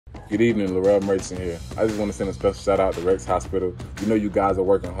Good evening, Laurel Merchant here. I just want to send a special shout out to REX Hospital. We know you guys are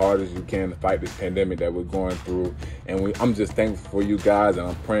working hard as you can to fight this pandemic that we're going through. And I'm just thankful for you guys, and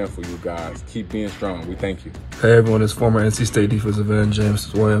I'm praying for you guys. Keep being strong. We thank you. Hey everyone, it's former NC State defensive end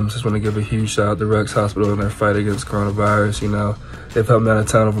James Williams. Just want to give a huge shout out to REX Hospital in their fight against coronavirus. You know, they've helped me out of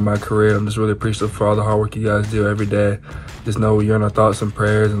town over my career. I'm just really appreciative for all the hard work you guys do every day. Just know you're in our thoughts and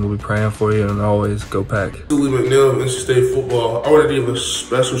prayers, and we'll be praying for you, and always go Pack. Lee McNeil of NC State football. I want to give a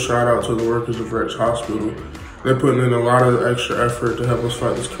special shout out to the workers of REX Hospital. They're putting in a lot of extra effort to help us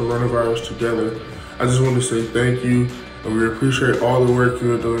fight this coronavirus together. I just want to say thank you, and we appreciate all the work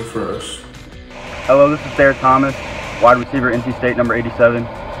you are doing for us. Hello, this is Sarah Thomas, wide receiver, NC State number 87.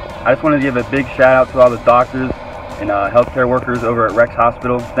 I just want to give a big shout out to all the doctors and healthcare workers over at REX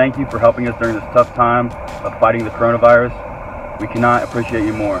Hospital. Thank you for helping us during this tough time of fighting the coronavirus. We cannot appreciate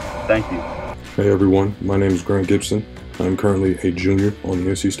you more. Thank you. Hey everyone, my name is Grant Gibson. I'm currently a junior on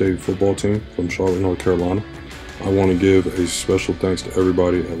the NC State football team from Charlotte, North Carolina. I want to give a special thanks to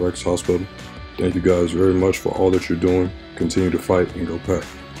everybody at REX Hospital. Thank you guys very much for all that you're doing. Continue to fight and go Pack.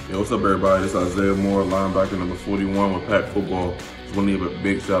 Yo, what's up everybody? It's Isaiah Moore, linebacker number 41 with Pack Football. Just want to give a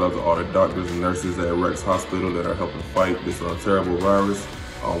big shout out to all the doctors and nurses at REX Hospital that are helping fight this terrible virus.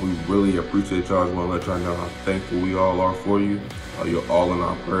 We really appreciate y'all. Just want to let y'all know how thankful we all are for you. You're all in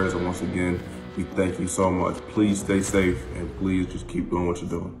our prayers, and once again, we thank you so much. Please stay safe, and please just keep doing what you're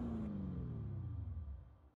doing.